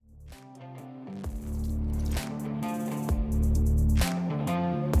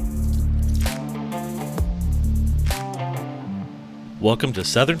Welcome to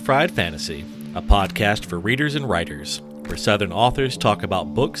Southern Fried Fantasy, a podcast for readers and writers, where Southern authors talk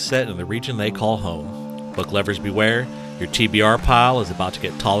about books set in the region they call home. Book lovers beware, your TBR pile is about to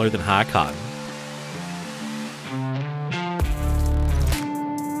get taller than high cotton.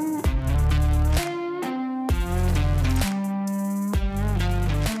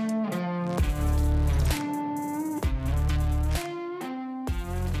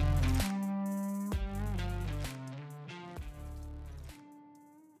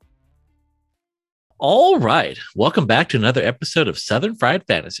 All right. Welcome back to another episode of Southern Fried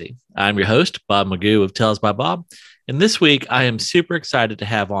Fantasy. I'm your host, Bob Magoo of Tales by Bob. And this week, I am super excited to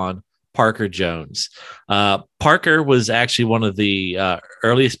have on Parker Jones. Parker was actually one of the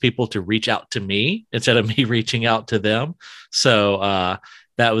earliest people to reach out to me instead of me reaching out to them. So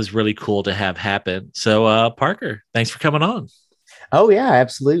that was really cool to have happen. So Parker, thanks for coming on. Oh, yeah,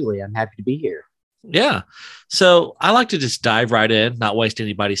 absolutely. I'm happy to be here. Yeah. So I like to just dive right in, not waste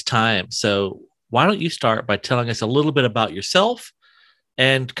anybody's time. So why don't you start by telling us a little bit about yourself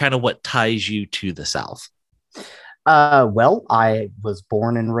and kind of what ties you to the South? Well, I was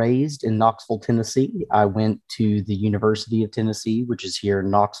born and raised in Knoxville, Tennessee. I went to the University of Tennessee, which is here in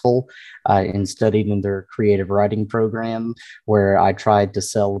Knoxville, and studied in their creative writing program, where I tried to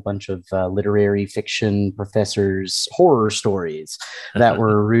sell a bunch of literary fiction professors' horror stories that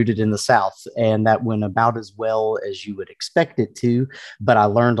were rooted in the South. And that went about as well as you would expect it to. But I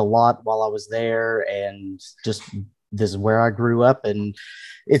learned a lot while I was there, and just this is where I grew up, and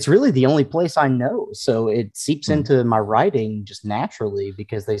it's really the only place I know. So it seeps into my writing just naturally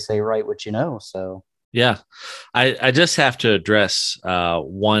because they say write what you know. So yeah, I just have to address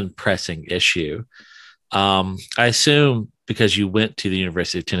one pressing issue. I assume because you went to the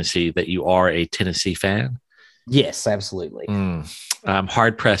University of Tennessee that you are a Tennessee fan. Yes, absolutely. I'm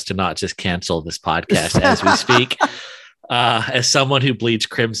hard pressed to not just cancel this podcast as we speak. As someone who bleeds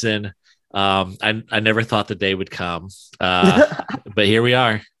crimson, I never thought the day would come, but here we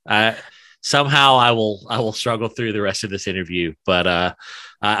are. Somehow I will struggle through the rest of this interview. But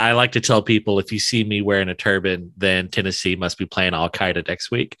I like to tell people, if you see me wearing a turban, then Tennessee must be playing Al Qaeda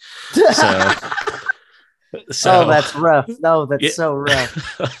next week. So oh, that's rough. No, that's yeah. So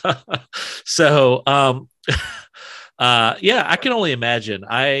rough. So yeah, I can only imagine.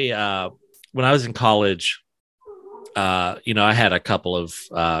 When I was in college, I had a couple of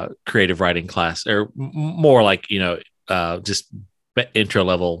creative writing class, or more like, just intro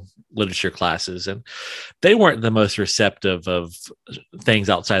level literature classes. And they weren't the most receptive of things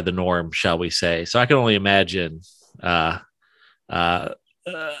outside the norm, shall we say. So I can only imagine how that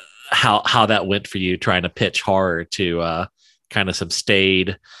went for you, trying to pitch horror to kind of some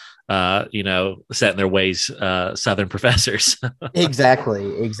staid, set in their ways, Southern professors.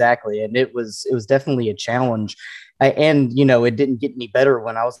 Exactly. And it was definitely a challenge. And it didn't get any better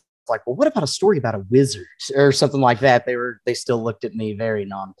when I was like, well, what about a story about a wizard or something like that? They still looked at me very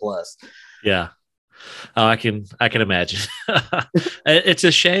nonplussed. Yeah. Oh, I can imagine. It's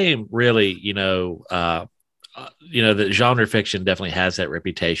a shame, really, that genre fiction definitely has that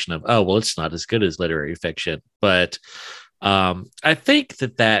reputation of, oh, well, it's not as good as literary fiction. But I think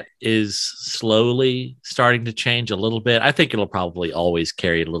that is slowly starting to change a little bit. I think it'll probably always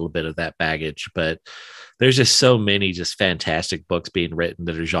carry a little bit of that baggage, but there's just so many just fantastic books being written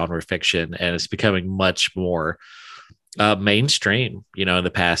that are genre fiction, and it's becoming much more mainstream, in the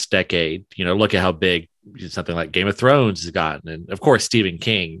past decade. Look at how big something like Game of Thrones has gotten. And of course, Stephen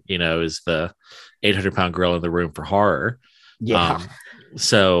King, is the 800-pound gorilla in the room for horror. Yeah.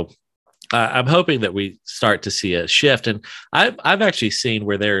 So I'm hoping that we start to see a shift. And I've actually seen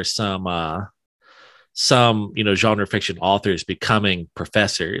where there are some genre fiction authors becoming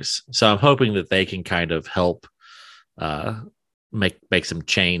professors. So I'm hoping that they can kind of help make some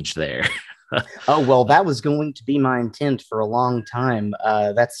change there. Oh, well, that was going to be my intent for a long time.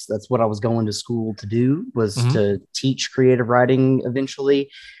 That's what I was going to school to do, was to teach creative writing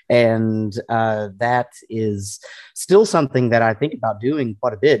eventually. And that is still something that I think about doing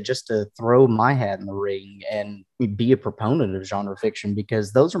quite a bit, just to throw my hat in the ring and be a proponent of genre fiction,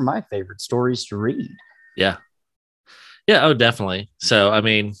 because those are my favorite stories to read. Yeah. Yeah. Oh, definitely. So, I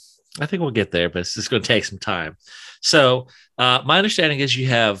mean, I think we'll get there, but it's just going to take some time. So my understanding is you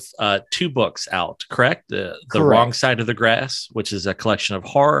have two books out, correct? The Wrong Side of the Grass, which is a collection of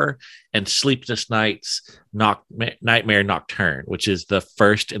horror, and Sleepless Nights, Nightmare Nocturne, which is the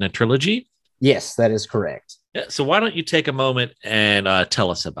first in a trilogy. Yes, that is correct. Yeah, so why don't you take a moment and tell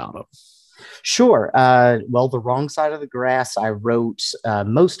us about them? Sure. Well, The Wrong Side of the Grass, I wrote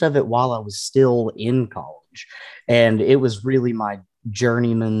most of it while I was still in college. And it was really my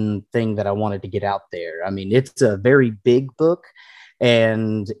journeyman thing that I wanted to get out there. I mean, it's a very big book,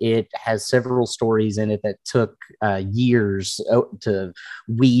 and it has several stories in it that took years to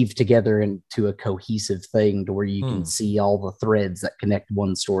weave together into a cohesive thing to where you can see all the threads that connect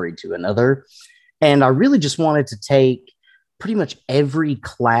one story to another. And I really just wanted to take pretty much every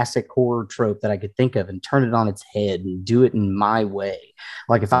classic horror trope that I could think of and turn it on its head and do it in my way.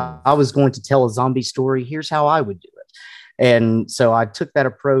 Like if I was going to tell a zombie story, here's how I would do it. And so I took that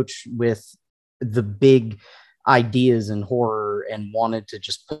approach with the big ideas in horror and wanted to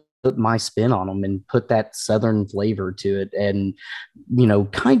just put my spin on them and put that Southern flavor to it, and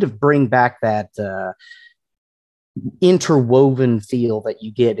kind of bring back that interwoven feel that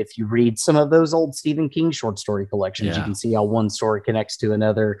you get if you read some of those old Stephen King short story collections. You can see how one story connects to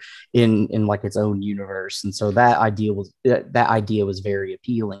another in like its own universe, and so that idea was very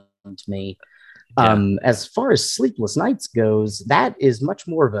appealing to me. As far as Sleepless Nights goes, that is much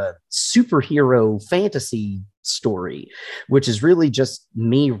more of a superhero fantasy story, which is really just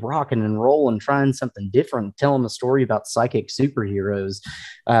me rocking and rolling, trying something different, telling a story about psychic superheroes.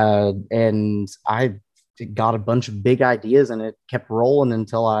 And I got a bunch of big ideas, and it kept rolling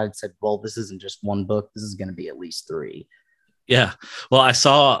until I said, well, this isn't just one book. This is going to be at least 3. Yeah. Well, I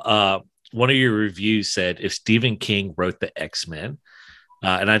saw one of your reviews said if Stephen King wrote the X-Men,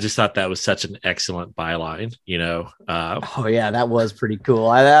 and I just thought that was such an excellent byline, oh yeah, that was pretty cool.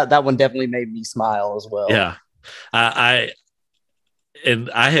 That one definitely made me smile as well. Yeah. I've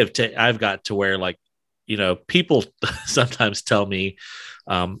got to where, like, people sometimes tell me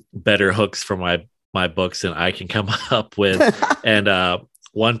better hooks for my books than I can come up with. And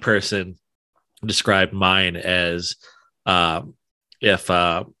one person described mine as if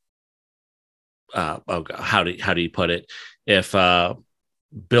how do you put it? If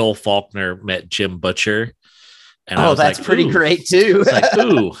Bill Faulkner met Jim Butcher. And that's like, pretty great too. It's like,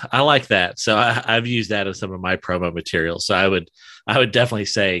 ooh, I like that. So I've used that as some of my promo material. So I would definitely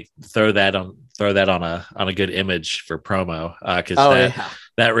say throw that on a good image for promo, because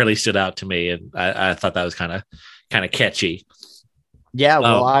that really stood out to me, and I thought that was kind of catchy. Yeah,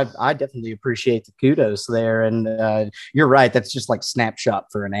 well, I definitely appreciate the kudos there, and you're right. That's just like snapshot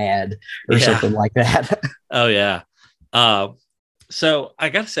for an ad or something like that. Oh yeah. So I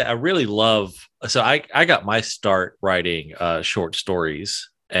got to say, I really love. So I got my start writing short stories,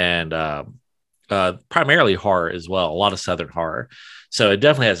 and primarily horror as well. A lot of Southern horror. So it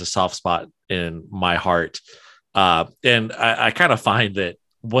definitely has a soft spot in my heart. And I kind of find that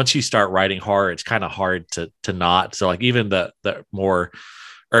once you start writing horror, it's kind of hard to not. So like even the more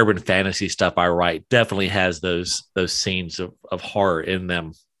urban fantasy stuff I write definitely has those scenes of horror in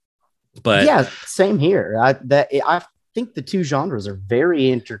them. But yeah, same here. I think the two genres are very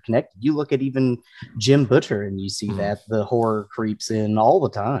interconnected. You look at even Jim Butcher and you see that the horror creeps in all the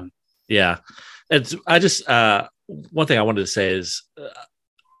time. Yeah. I just one thing I wanted to say is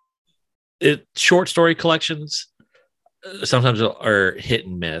short story collections sometimes are hit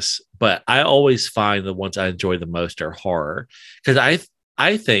and miss, but I always find the ones I enjoy the most are horror, because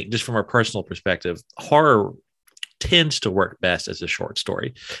I think, just from a personal perspective, horror tends to work best as a short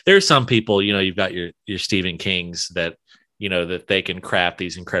story. There's some people, you've got your Stephen Kings that that they can craft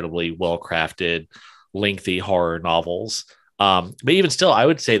these incredibly well crafted, lengthy horror novels. But even still, I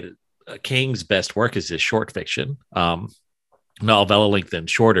would say that King's best work is his short fiction. Novella length and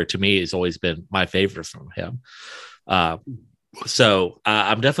shorter, to me, has always been my favorite from him. So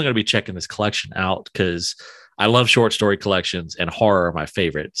I'm definitely going to be checking this collection out, because I love short story collections, and horror are my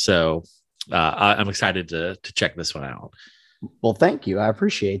favorite. So I'm excited to check this one out. Well, thank you. I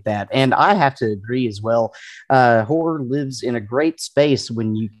appreciate that. And I have to agree as well. Horror lives in a great space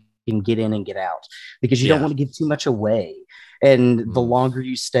when you can get in and get out, because you don't want to give too much away. And the longer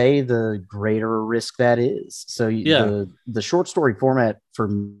you stay, the greater a risk that is. So the short story format for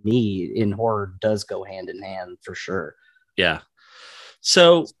me in horror does go hand in hand for sure. Yeah.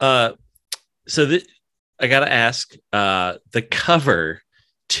 So, I got to ask, the cover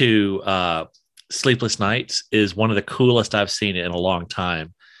to Sleepless Nights is one of the coolest I've seen in a long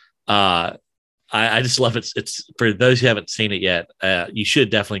time. I just love it. It's for those who haven't seen it yet. You should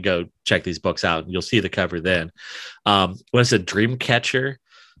definitely go check these books out, and you'll see the cover then. When it's a dream catcher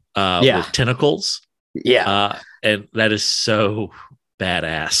with tentacles. Yeah. And that is so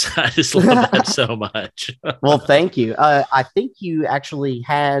badass. I just love that so much. Well, thank you. I think you actually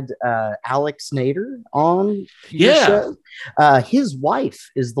had Alex Nader on your show. His wife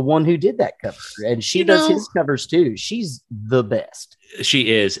is the one who did that cover, and she does his covers too. She's the best.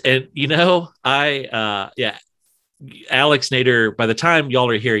 She is. And Alex Nader, by the time y'all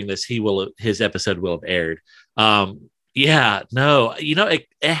are hearing this, his episode will have aired. It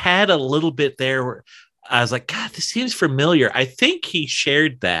had a little bit there where I was like, God, this seems familiar. I think he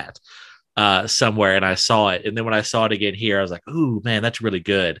shared that somewhere, and I saw it. And then when I saw it again here, I was like, ooh, man, that's really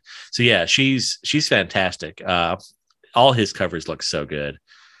good. So yeah, she's fantastic. All his covers look so good.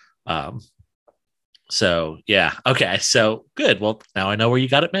 Um, so yeah, okay, so good. Well, now I know where you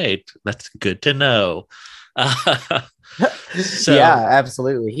got it made. That's good to know. So Yeah,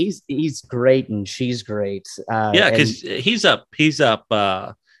 absolutely. He's great and she's great. yeah, And because he's up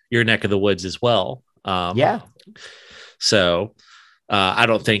your neck of the woods as well. yeah, So I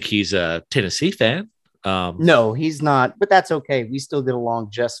don't think he's a Tennessee fan. no, he's not, but that's okay. We still get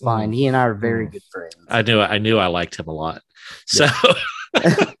along just fine. mm, He and I are very mm. good friends. I knew I liked him a lot. So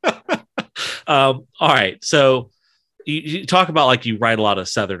Yeah. all right. So you talk about like you write a lot of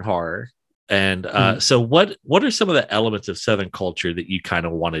Southern horror. And Mhm. so what are some of the elements of Southern culture that you kind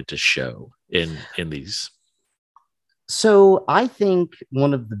of wanted to show in these? So I think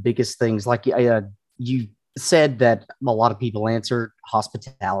one of the biggest things, like you said, that a lot of people answer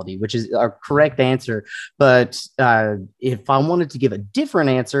hospitality, which is a correct answer. But if I wanted to give a different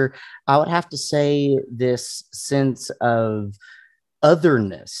answer, I would have to say this sense of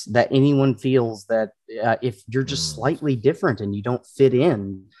otherness that anyone feels, that if you're just Mm. slightly different and you don't fit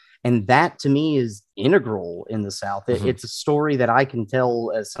in, and that to me is integral in the South. Mhm. It's a story that I can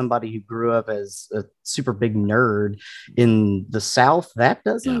tell as somebody who grew up as a super big nerd in the South. That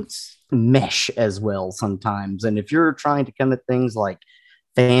Yeah. doesn't mesh as well sometimes. And if you're trying to come at things like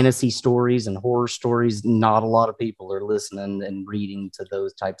fantasy stories and horror stories, not a lot of people are listening and reading to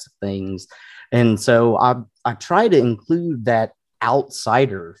those types of things. And so I try to include that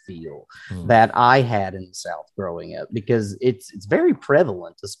outsider feel Mm. that I had in the South growing up, because it's very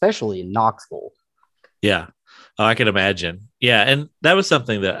prevalent, especially in Knoxville. Yeah. Oh, I can imagine. Yeah. And that was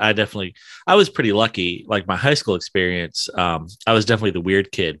something that I was pretty lucky. Like my high school experience, I was definitely the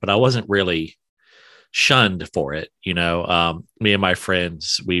weird kid, but I wasn't really shunned for it. Me and my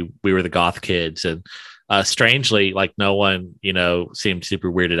friends, we were the goth kids. And strangely, like no one, seemed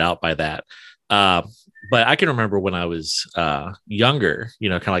super weirded out by that. Uh, but I can remember when I was younger,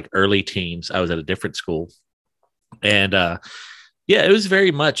 kind of like early teens, I was at a different school. And yeah, it was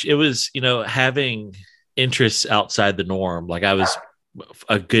very much, it was, having interests outside the norm. Like I was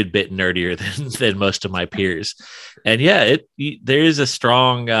a good bit nerdier than most of my peers. And yeah, there is a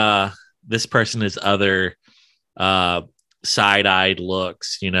strong, this person is other, uh, side-eyed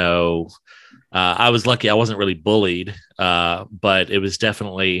looks, I was lucky I wasn't really bullied, but it was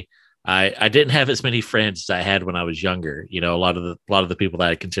definitely, I didn't have as many friends as I had when I was younger. A lot of the people that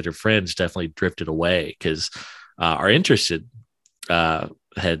I considered friends definitely drifted away because our interests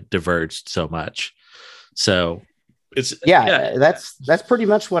had diverged so much. So it's yeah, Yeah, that's pretty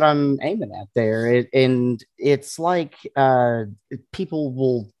much what I'm aiming at there. And it's like people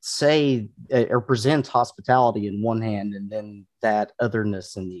will say or present hospitality in one hand, and then that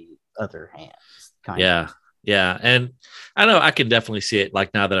otherness in the other hand, kind of. yeah, yeah. And I know I can definitely see it.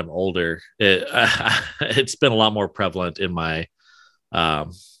 Like now that I'm older, it's been a lot more prevalent in my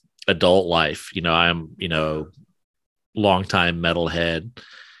um, adult life. I'm longtime metalhead,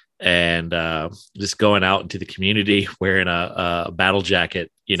 and just going out into the community wearing a battle jacket,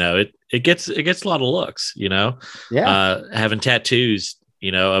 it gets a lot of looks, Yeah. having tattoos,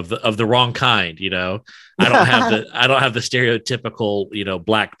 of the wrong kind. I don't have the stereotypical,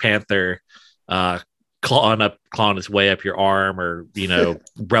 Black Panther uh clawing its way up your arm, or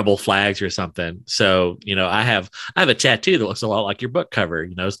rebel flags or something. So I have a tattoo that looks a lot like your book cover.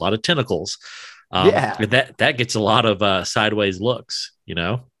 It's a lot of tentacles. Yeah. That gets a lot of sideways looks.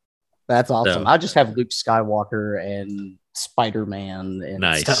 That's awesome. So I just have Luke Skywalker and Spider-Man and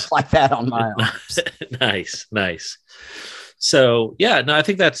nice. stuff like that on my arms. Nice. So yeah, no, I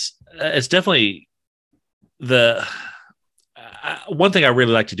think that's it's definitely the one thing I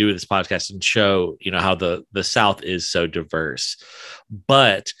really like to do with this podcast and show, how the South is so diverse.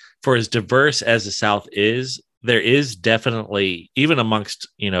 But for as diverse as the South is, there is definitely, even amongst,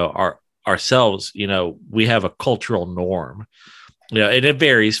 ourselves, we have a cultural norm. And it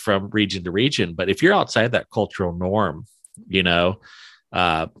varies from region to region. But if you're outside that cultural norm, you know,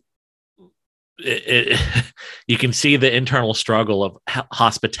 uh, you can see the internal struggle of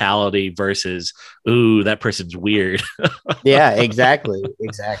hospitality versus, ooh, that person's weird. Yeah, exactly.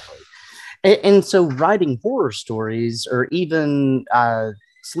 Exactly. And so writing horror stories, or even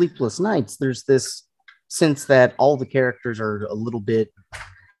Sleepless Nights, there's this sense that all the characters are a little bit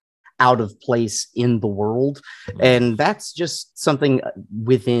out of place in the world. And that's just something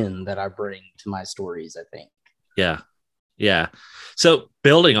within that I bring to my stories, I think. Yeah. Yeah. So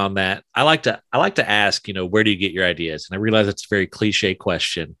building on that, I like to ask, where do you get your ideas? And I realize it's a very cliche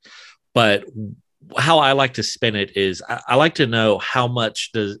question, but how I like to spin it is I like to know how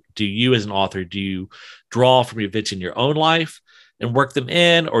much do you as an author, do you draw from events in your own life and work them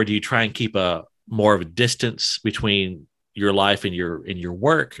in, or do you try and keep a more of a distance between your life and your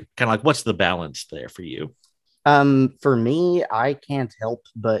work? Kind of like, what's the balance there for you? For me, I can't help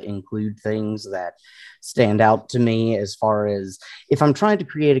but include things that stand out to me as far as if I'm trying to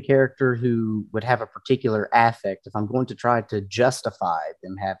create a character who would have a particular affect, if I'm going to try to justify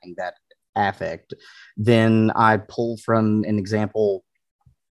them having that affect, then I pull from an example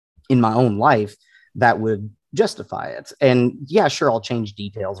in my own life that would justify it. And yeah, sure, I'll change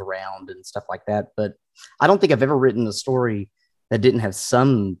details around and stuff like that, but I don't think I've ever written a story that didn't have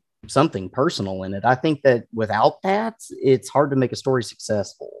something personal in it. I think that without that, it's hard to make a story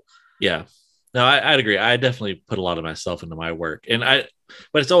successful. Yeah. No, I'd agree. I definitely put a lot of myself into my work, but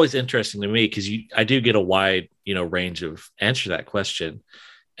it's always interesting to me because I do get a wide, range of answer to that question,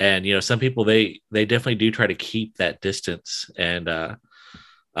 and some people they definitely do try to keep that distance, and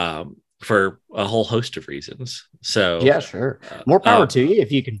for a whole host of reasons. So, Yeah, sure. More power to you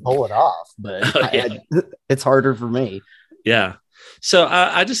if you can pull it off, but yeah. it's harder for me. Yeah. So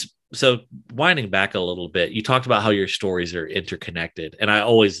so winding back a little bit, you talked about how your stories are interconnected, and I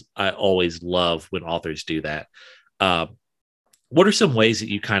always love when authors do that. Um, what are some ways that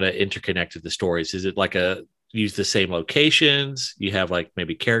you kind of interconnected the stories? Is it like use the same locations? You have like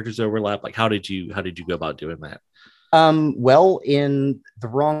maybe characters overlap? Like how did you go about doing that? Well, in The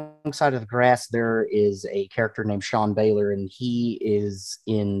Wrong Side of the Grass, there is a character named Sean Baylor, and he is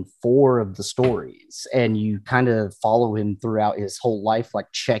in four of the stories. And you kind of follow him throughout his whole life, like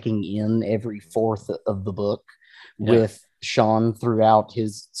checking in every fourth of the book Yeah. with Sean throughout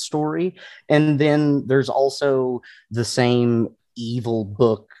his story. And then there's also the same evil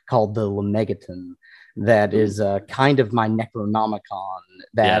book called the Lemegeton that Ooh. is kind of my Necronomicon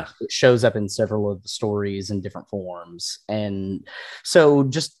Yeah. that shows up in several of the stories in different forms. And so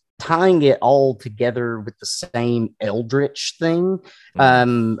just tying it all together with the same eldritch thing,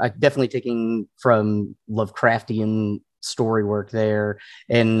 Mm. I definitely taking from Lovecraftian story work there,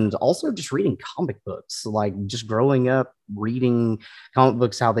 and also just reading comic books, like just growing up reading comic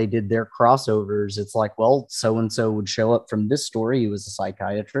books, how they did their crossovers. It's like, well, so and so would show up from this story, he was a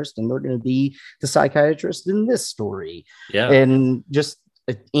psychiatrist, and they're going to be the psychiatrist in this story. Yeah. And just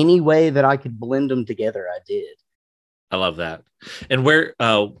any way that I could blend them together, I did. I love that. And where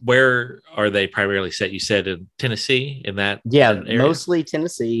are they primarily set? You said in Tennessee, in that Yeah, that area? mostly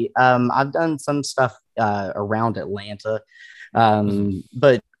Tennessee. I've done some stuff around Atlanta, Mhm.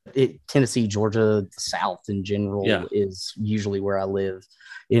 but Tennessee, Georgia, the South in Yeah. general is usually where I live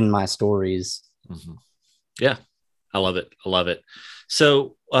in my stories. Mhm. Yeah. I love it. I love it.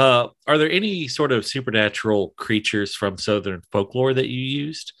 So, are there any sort of supernatural creatures from Southern folklore that you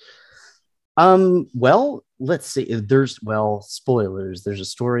used? Well, let's see. Spoilers. There's a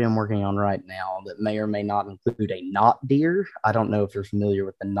story I'm working on right now that may or may not include a knot deer. I don't know if you're familiar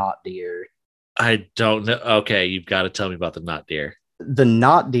with the knot deer. I don't know. Okay, you've got to tell me about the not deer. The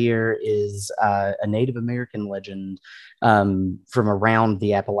knot deer is a Native American legend from around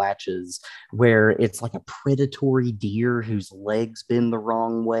the Appalachians, where it's like a predatory deer whose legs bend the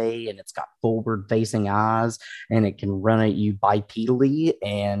wrong way and it's got forward facing eyes and it can run at you bipedally.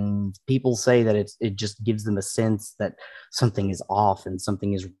 And people say that it just gives them a sense that something is off and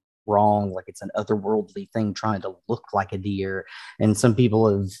something is wrong, like it's an otherworldly thing trying to look like a deer. And some people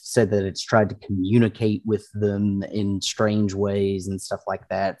have said that it's tried to communicate with them in strange ways and stuff like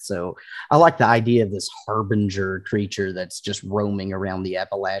that. So I like the idea of this harbinger creature that's just roaming around the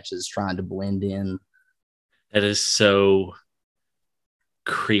Appalachians trying to blend in. That is so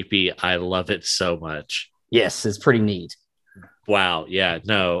creepy. I love it so much. Yes, it's pretty neat. Wow. Yeah.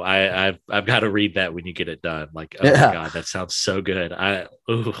 No, I've got to read that when you get it done. Like, oh my Yeah. God, that sounds so good.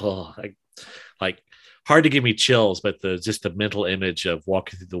 Like hard to give me chills, but the mental image of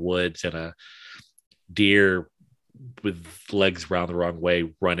walking through the woods and a deer with legs round the wrong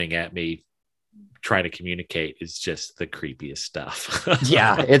way running at me trying to communicate is just the creepiest stuff.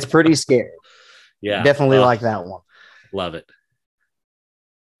 Yeah, it's pretty scary. Yeah. Definitely like that one. Love it.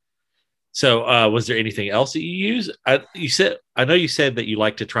 So, was there anything else that you use? I know you said that you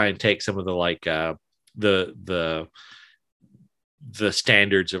like to try and take some of the like the the the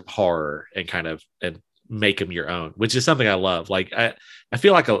standards of horror and kind of and make them your own, which is something I love. Like I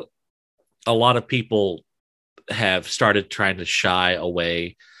feel like a lot of people have started trying to shy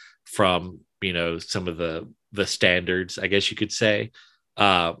away from some of the standards, I guess you could say,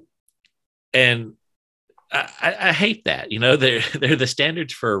 uh, and I hate that. They're the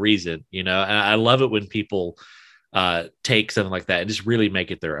standards for a reason. And I love it when people take something like that and just really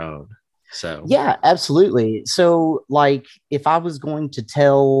make it their own. So Yeah, absolutely. So, like, if I was going to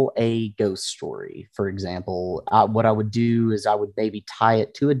tell a ghost story, for example, what I would do is I would maybe tie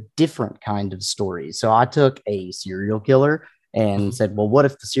it to a different kind of story. So, I took a serial killer and mhm. said, well, what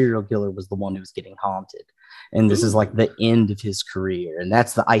if the serial killer was the one who was getting haunted? And this is like Ooh, the end of his career. And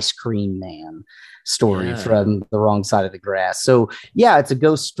that's the ice cream man story yeah, from The Wrong Side of the Grass. So, yeah, it's a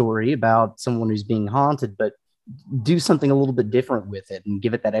ghost story about someone who's being haunted, but do something a little bit different with it and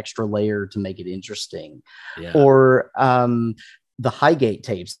give it that extra layer to make it interesting. yeah. Or the Highgate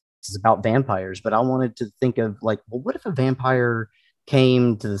tapes is about vampires, but I wanted to think of like, well, what if a vampire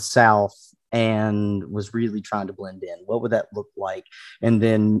came to the South and was really trying to blend in? What would that look like? And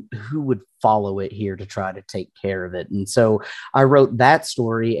then who would follow it here to try to take care of it? And so I wrote that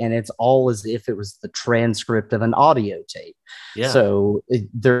story, and it's all as if it was the transcript of an audio tape. Yeah. So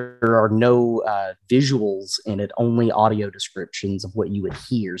there are no visuals in it, only audio descriptions of what you would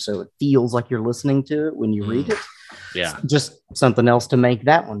hear. So it feels like you're listening to it when you read Mm, it. yeah. Just something else to make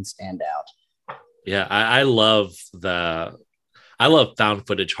that one stand out. Yeah. I love found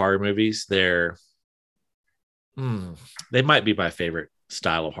footage horror movies. Hmm, they might be my favorite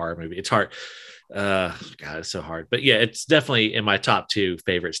style of horror movie. It's hard. God, it's so hard. But yeah, it's definitely in my top two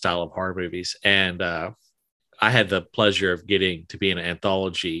favorite style of horror movies. And I had the pleasure of getting to be in an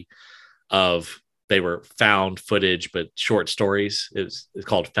anthology of they were found footage, but short stories. It's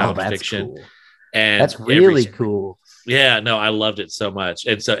called Oh, Found that's Fiction. cool. And That's every really cool. yeah, no, I loved it so much.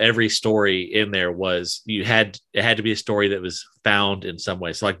 And so every story in there was it had to be a story that was found in some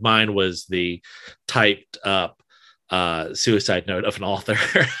way. So like mine was the typed up suicide note of an author.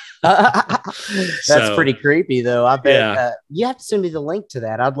 That's So pretty creepy, though. I bet yeah. you have to send me the link to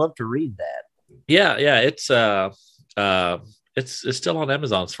that. I'd love to read that. Yeah, uh it's still on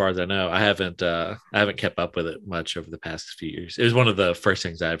Amazon as far as I know. I haven't kept up with it much over the past few years. It was one of the first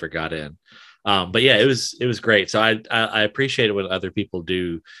things I ever got in. But yeah, it was great. So I appreciate it when other people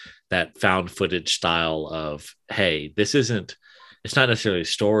do that found footage style of, hey, it's not necessarily a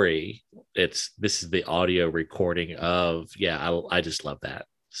story. This is the audio recording of, yeah, I just love that.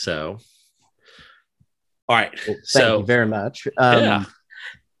 So all right. Well, thank you So very much. yeah.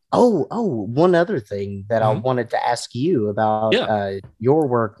 One other thing that I Mhm. wanted to ask you about Yeah. your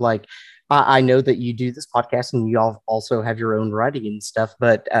work. Like, I know that you do this podcast and you all also have your own writing and stuff,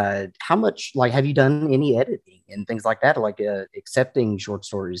 but how much, like, have you done any editing and things like that, like accepting short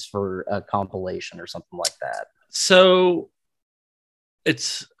stories for a compilation or something like that? So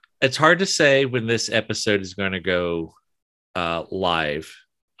it's it's hard to say when this episode is going to go live.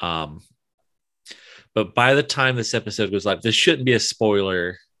 Um, but by the time this episode goes live, this shouldn't be a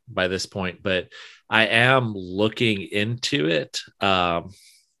spoiler by this point, but I am looking into it.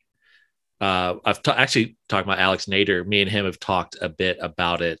 Actually talked about Alex Nader. Me and him have talked a bit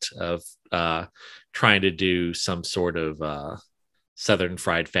about it of trying to do some sort of Southern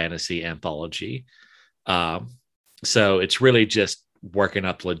Fried Fantasy anthology. Um, so it's really just working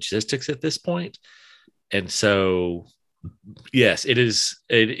up logistics at this point. And so, yes, it is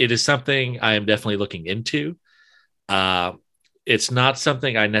something I am definitely looking into. Uh, it's not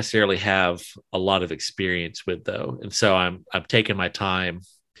something I necessarily have a lot of experience with, though, and so I'm taking my time,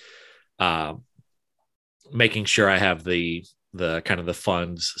 uh, making sure I have the kind of the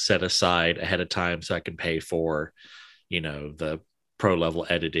funds set aside ahead of time so I can pay for, the pro level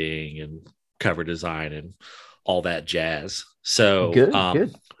editing and cover design and all that jazz. So, Good,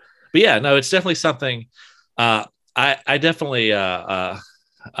 good. but yeah, no, it's definitely something. Uh, I definitely a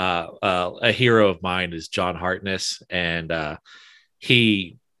hero of mine is John Hartness, and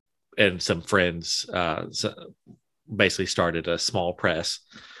he and some friends basically started a small press,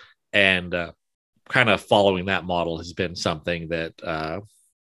 and kind of following that model has been something that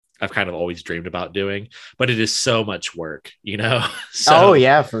I've kind of always dreamed about doing, but it is so much work, Oh So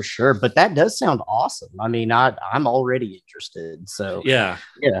yeah, for sure. But that does sound awesome. I mean, I'm already interested. So yeah.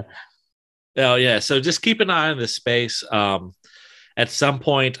 yeah. Oh yeah. So just keep an eye on this space. At some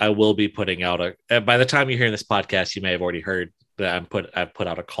point, I will be putting out by the time you're hearing this podcast, you may have already heard that I've put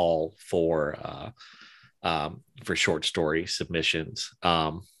out a call for short story submissions.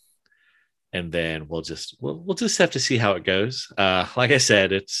 And then we'll just have to see how it goes. Like I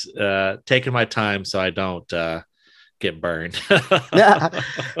said, it's taking my time so I don't get burned.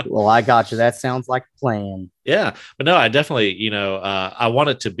 Well, I got you. That sounds like a plan. Yeah, but no, I definitely, I want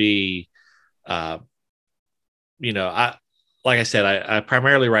it to be, uh, I like I said, I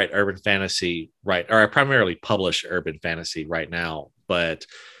primarily write urban fantasy, right, or I primarily publish urban fantasy right now, but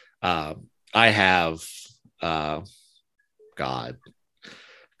I have, uh, God, a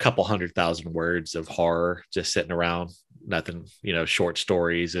couple 100,000 words of horror just sitting around nothing, short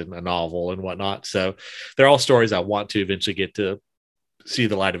stories and a novel and whatnot. So they're all stories I want to eventually get to see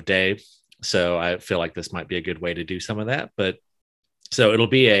the light of day. So I feel like this might be a good way to do some of that. But so it'll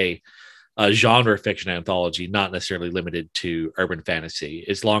be a genre fiction anthology, not necessarily limited to urban fantasy.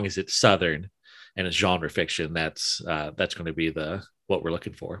 As long as it's Southern and it's genre fiction, that's going to be what we're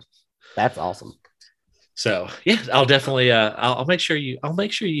looking for. That's awesome. So yeah, I'll definitely I'll make sure you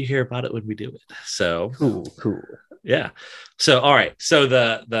hear about it when we do it. So cool. Yeah. So all right. So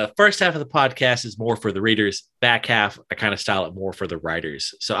the first half of the podcast is more for the readers. Back half, I kind of style it more for the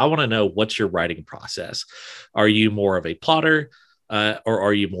writers. So I want to know, what's your writing process? Are you more of a plotter, or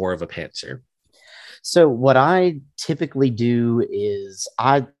are you more of a pantser? So what I typically do is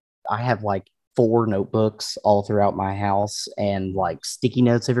I have like 4 notebooks all throughout my house, and like sticky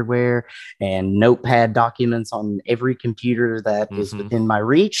notes everywhere, and notepad documents on every computer that is within my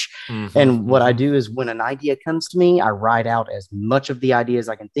reach. And what I do is, when an idea comes to me, I write out as much of the idea as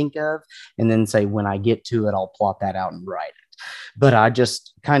I can think of, and then say, when I get to it, I'll plot that out and write it. But I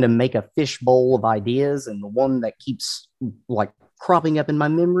just kind of make a fishbowl of ideas, and the one that keeps like cropping up in my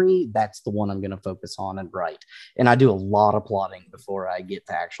memory, that's the one I'm going to focus on and write. And I do a lot of plotting before I get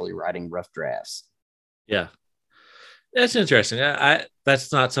to actually writing rough drafts. Yeah, that's interesting.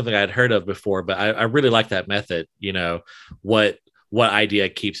 That's not something I'd heard of before, but I really like that method. What idea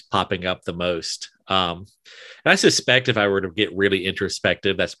keeps popping up the most? And I suspect if I were to get really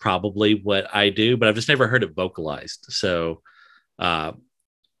introspective, that's probably what I do, but I've just never heard it vocalized. So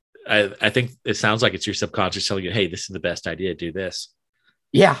I think it sounds like it's your subconscious telling you, hey, this is the best idea, do this.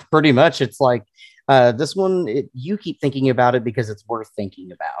 Yeah, pretty much. It's like, this one, you keep thinking about it because it's worth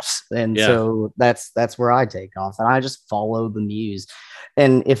thinking about. And so that's where I take off, and I just follow the muse.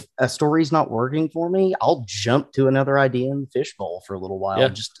 And if a story's not working for me, I'll jump to another idea in the fishbowl for a little while,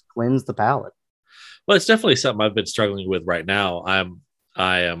 just to cleanse the palate. Well, it's definitely something I've been struggling with right now.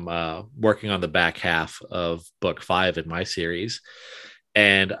 I am working on the back half of book 5 in my series.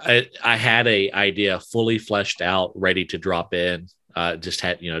 And I had a idea fully fleshed out, ready to drop in. Just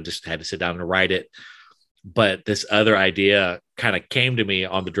had to sit down and write it. But this other idea kind of came to me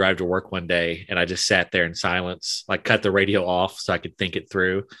on the drive to work one day, and I just sat there in silence, like cut the radio off so I could think it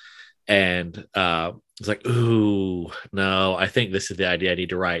through. And it's like, ooh, no, I think this is the idea I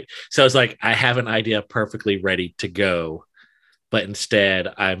need to write. So it's like, I have an idea perfectly ready to go, but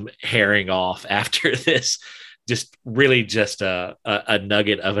instead I'm herring off after this. Just a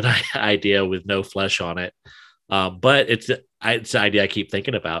nugget of an idea with no flesh on it. But it's an idea I keep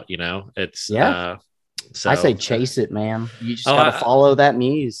thinking about, it's, so I say chase it, man. You just got to follow that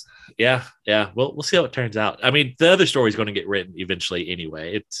muse. Yeah. Yeah. Well, we'll see how it turns out. I mean, the other story is going to get written eventually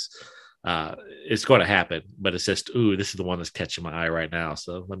anyway. It's going to happen, but it's just, ooh, this is the one that's catching my eye right now.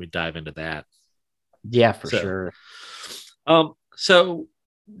 So let me dive into that. Yeah, for sure. So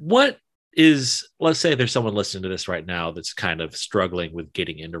let's say there's someone listening to this right now that's kind of struggling with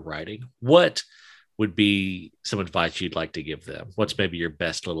getting into writing. What would be some advice you'd like to give them? What's maybe your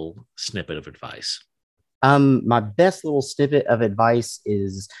best little snippet of advice? My best little snippet of advice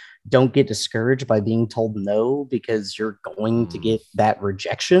is, don't get discouraged by being told no, because you're going to get that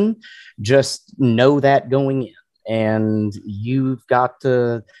rejection. Just know that going in, and you've got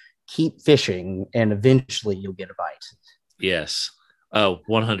to keep fishing, and eventually you'll get a bite. Yes. Oh,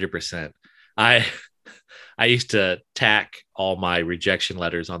 100%. I used to tack all my rejection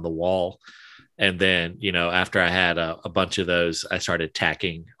letters on the wall. And then, after I had a bunch of those, I started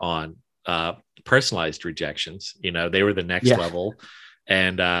tacking on personalized rejections. They were the next level.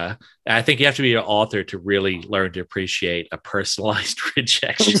 And I think you have to be an author to really learn to appreciate a personalized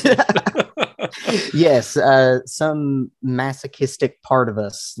rejection. Yes. Some masochistic part of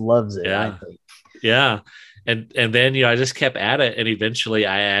us loves it, I think. Yeah. And then, I just kept at it. And eventually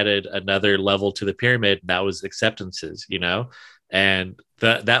I added another level to the pyramid. And that was acceptances, and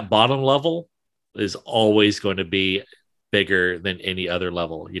that bottom level is always going to be bigger than any other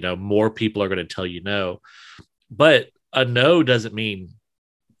level. More people are going to tell you no, but a no doesn't mean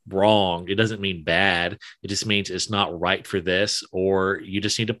wrong. It doesn't mean bad. It just means it's not right for this, or you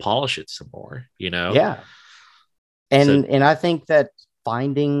just need to polish it some more, Yeah. And I think that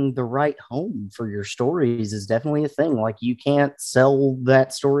finding the right home for your stories is definitely a thing. Like, you can't sell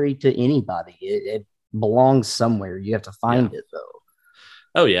that story to anybody. It belongs somewhere. You have to find it, though.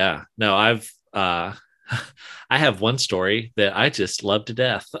 Oh yeah. No, I have one story that I just love to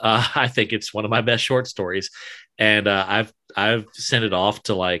death. I think it's one of my best short stories, and I've sent it off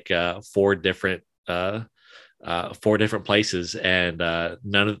to like 4 different places, and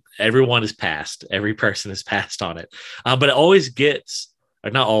everyone has passed. Every person has passed on it, but it always gets,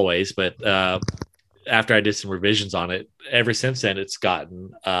 or not always, but after I did some revisions on it, ever since then, it's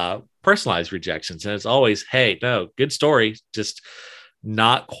gotten personalized rejections. And it's always, hey, no, good story, just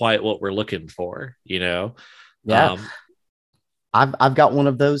not quite what we're looking for, you know? Yeah, Um, I've got one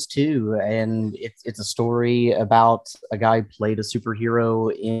of those too, and it's a story about a guy who played a superhero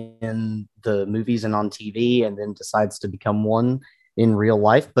in the movies and on TV, and then decides to become one in real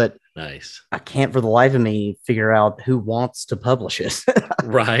life. But nice. I can't for the life of me figure out who wants to publish it.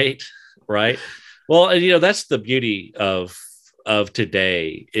 Right. Right. Well, and, that's the beauty of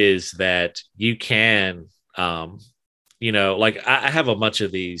today is that you can, um, like I have a bunch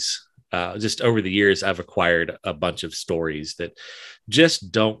of these. Just over the years, I've acquired a bunch of stories that just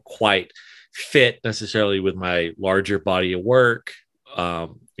don't quite fit necessarily with my larger body of work.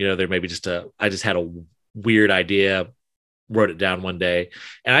 There may be I just had a weird idea, wrote it down one day,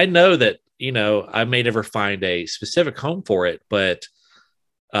 and I know that I may never find a specific home for it, but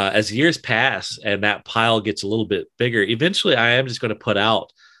as years pass and that pile gets a little bit bigger, eventually I am just going to put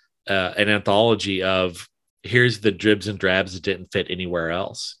out an anthology of here's the dribs and drabs that didn't fit anywhere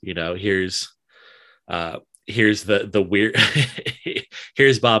else. Here's the weird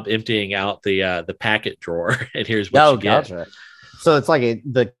here's Bob emptying out the packet drawer, and here's what Oh, you get. gotcha. So it's like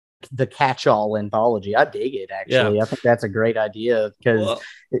the catch-all anthology. I dig it Yeah. actually. I think that's a great idea because Well,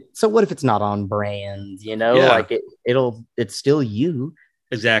 so what if it's not on brand, yeah, like it's still you.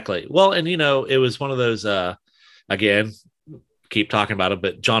 exactly. Well, and it was one of those again, keep talking about it,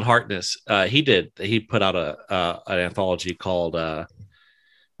 but John Hartness, he put out an anthology called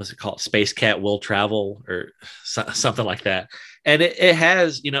what's it called? Space Cat Will Travel or something like that. And it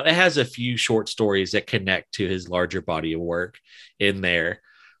has, it has a few short stories that connect to his larger body of work in there.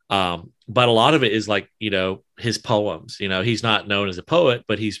 But a lot of it is like, his poems, he's not known as a poet,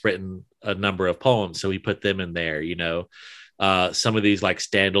 but he's written a number of poems. So he put them in there, some of these like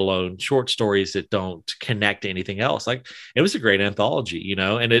standalone short stories that don't connect to anything else. Like it was a great anthology,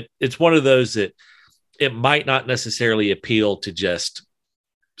 and it's one of those that it might not necessarily appeal to just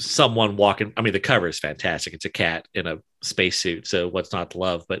someone walking. I mean, the cover is fantastic. It's a cat in a spacesuit, so what's not to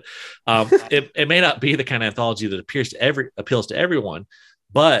love? But it may not be the kind of anthology that appeals to everyone.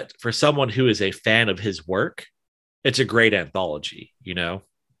 But for someone who is a fan of his work, it's a great anthology.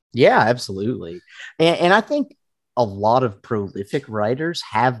 Yeah, absolutely. And I think a lot of prolific writers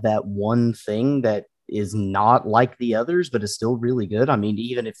have that one thing that is not like the others, but is still really good. I mean,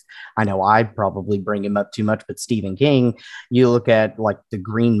 even if I know I probably bring him up too much, but Stephen King, you look at like The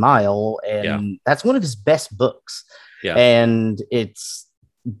Green Mile, Yeah, and that's one of his best books. yeah. And it's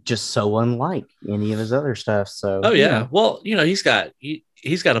just so unlike any of his other stuff. Oh So, yeah. Well, he's got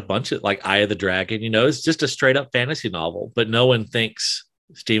a bunch of like Eye of the Dragon. It's just a straight up fantasy novel, but no one thinks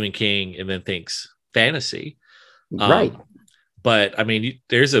Stephen King and then thinks fantasy. right. Um, but I mean,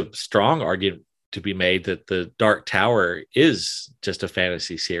 there's a strong argument to be made that the Dark Tower is just a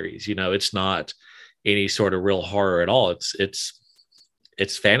fantasy series. It's not any sort of real horror at all.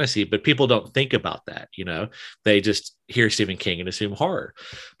 It's fantasy, but people don't think about that. They just hear Stephen King and assume horror.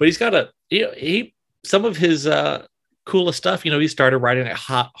 But he's got he some of his coolest stuff. He started writing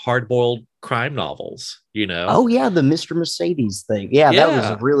like hard boiled crime novels. Oh, yeah. The Mr. Mercedes thing. Yeah, that was a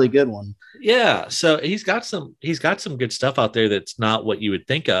Yeah, really good one. yeah. So he's got some good stuff out there that's not what you would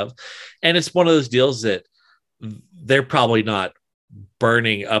think of, and it's one of those deals that they're probably not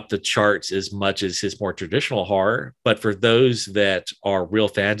burning up the charts as much as his more traditional horror. But for those that are real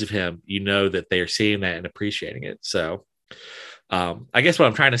fans of him, that they are seeing that and appreciating it. So I guess what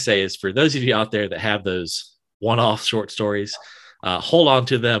I'm trying to say is for those of you out there that have those one-off short stories, hold on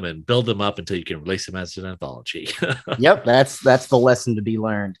to them and build them up until you can release them as an anthology. Yep, that's the lesson to be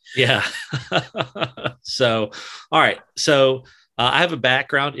learned. Yeah. So, all right. So I have a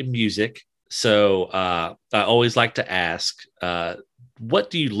background in music. So I always like to ask, what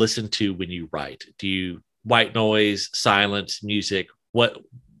do you listen to when you write? Do you white noise, silence, music?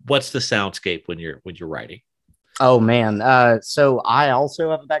 What's the soundscape when you're writing? Oh man, so I also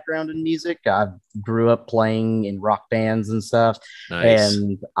have a background in music. I grew up playing in rock bands and stuff, Nice.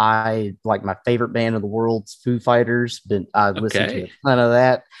 and I like my favorite band in the world's Foo Fighters. But I listen to a Okay. ton of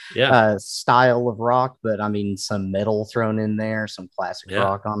that Yeah. style of rock. But I mean, some metal thrown in there, some classic Yeah.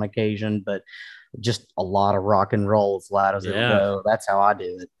 rock on occasion, but just a lot of rock and roll as loud as it'll Yeah. go. That's how I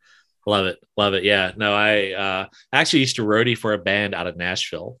do it. Love it. Love it. Yeah. No, I actually used to roadie for a band out of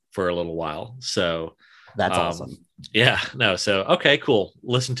Nashville for a little while. So That's Um, awesome. yeah, no. So, okay, cool.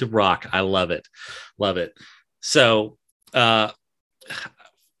 Listen to rock. I love it. Love it. So, uh,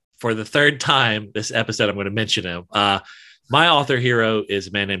 for the third time this episode, I'm going to mention him. My author hero is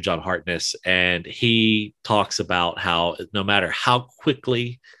a man named John Hartness, and he talks about how no matter how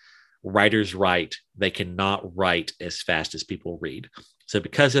quickly writers write, they cannot write as fast as people read. So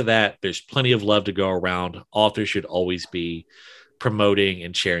because of that, there's plenty of love to go around. Authors should always be promoting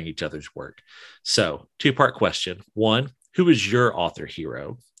and sharing each other's work. So, two-part question. One, who is your author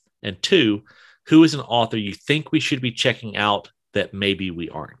hero? And two, who is an author you think we should be checking out that maybe we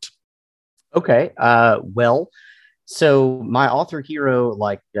aren't? Okay. Well, so my author hero,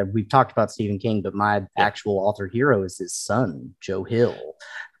 like we've talked about Stephen King, but my Yeah. actual author hero is his son, Joe Hill.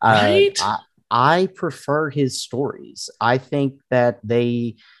 Right? I prefer his stories. I think that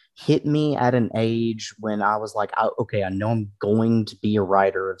they hit me at an age when I was like, okay, I know I'm going to be a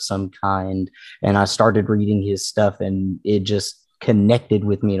writer of some kind. And I started reading his stuff and it just connected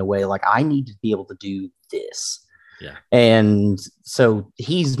with me in a way like I need to be able to do this. Yeah. And so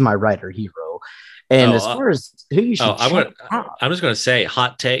he's my writer hero. And Oh, as far as who you should check out, I'm just going to say,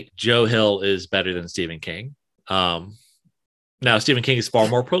 hot take: Joe Hill is better than Stephen King. Now Stephen King is far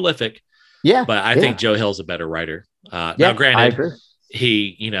more prolific, yeah, but I think Joe Hill's a better writer. Now, granted, I agree.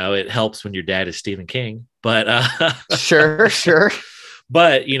 It helps when your dad is Stephen King, but sure.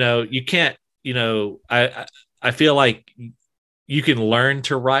 But you can't. I feel like you can learn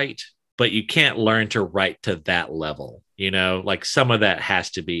to write, but you can't learn to write to that level. Like some of that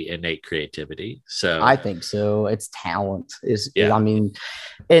has to be innate creativity. So I think so. It's talent. I mean,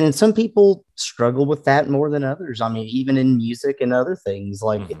 and some people struggle with that more than others. I mean, even in music and other things,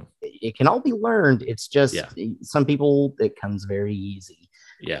 like it can all be learned. It's just some people it comes very easy.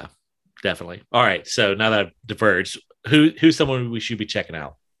 Yeah, definitely. All right. So now that I've diverged, who's someone we should be checking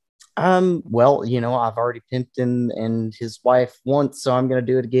out? Well, I've already pimped him and his wife once, so I'm gonna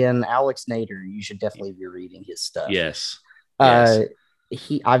do it again. Alex Nader, you should definitely be reading his stuff. Yes.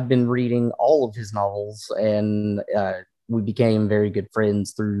 I've been reading all of his novels, and we became very good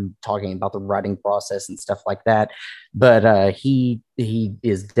friends through talking about the writing process and stuff like that. But he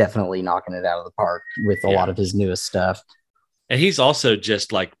is definitely knocking it out of the park with a lot of his newest stuff. And he's also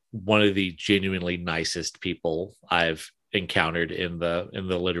just like one of the genuinely nicest people I've encountered in the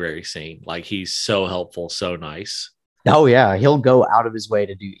literary scene. Like he's so helpful, so nice. Oh yeah, he'll go out of his way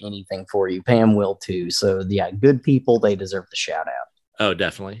to do anything for you. Pam will too. So yeah, good people, they deserve the shout out. Oh,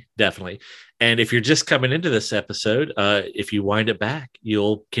 definitely. And if you're just coming into this episode, if you wind it back,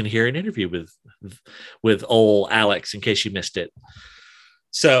 you can hear an interview with old Alex in case you missed it.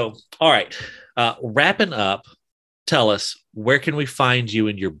 So, all right, wrapping up, tell us, where can we find you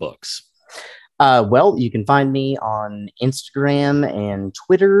in your books? Well, you can find me on Instagram and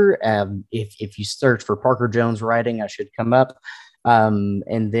Twitter. If you search for Parker Jones Writing, I should come up.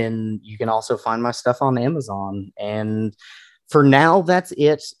 And then you can also find my stuff on Amazon. And for now, that's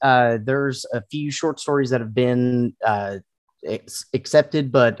it. There's a few short stories that have been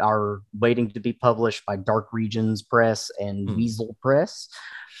accepted, but are waiting to be published by Dark Regions Press and Weasel Press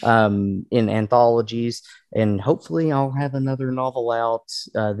in anthologies, and hopefully I'll have another novel out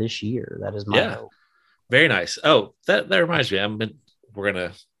this year. That is my hope. Very nice. Oh, that reminds me. We're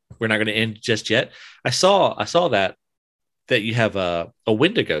not gonna end just yet. I saw that you have a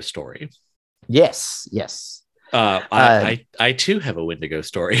Wendigo story. Yes. I too have a Wendigo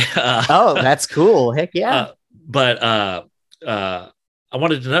story. Oh, that's cool. Heck yeah. But I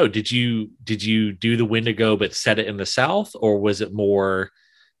wanted to know, did you do the Wendigo but set it in the South, or was it more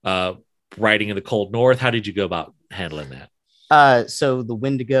writing in the cold North? How did you go about handling that? So the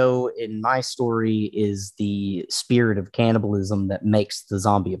Wendigo in my story is the spirit of cannibalism that makes the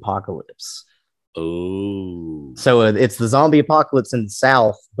zombie apocalypse. Oh, so it's the zombie apocalypse in the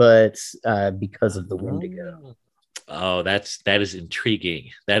South, but because of the Wendigo. Oh, that is intriguing.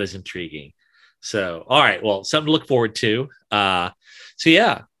 That is intriguing. So, all right, well, something to look forward to.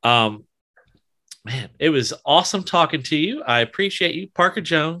 Man, it was awesome talking to you. I appreciate you, Parker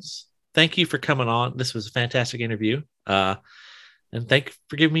Jones. Thank you for coming on. This was a fantastic interview. And thank you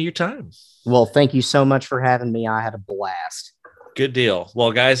for giving me your time. Well, thank you so much for having me. I had a blast. Good deal.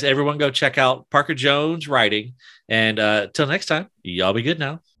 Well, guys, everyone go check out Parker Jones Writing. And till next time, y'all be good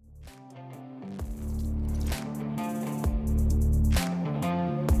now.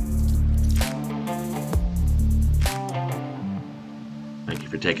 Thank you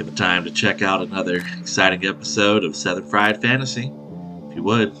for taking the time to check out another exciting episode of Southern Fried Fantasy. If you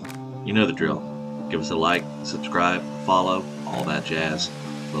would, you know the drill. Give us a like, subscribe, follow, all that jazz.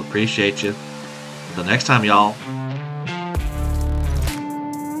 We'll appreciate you. Until next time, y'all.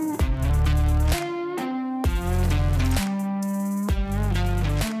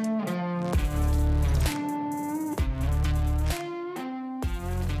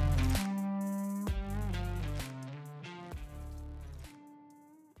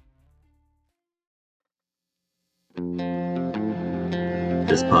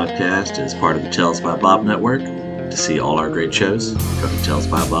 This podcast is part of the Tales by Bob Network. To see all our great shows, go to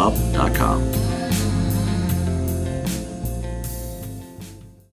talesbybob.com.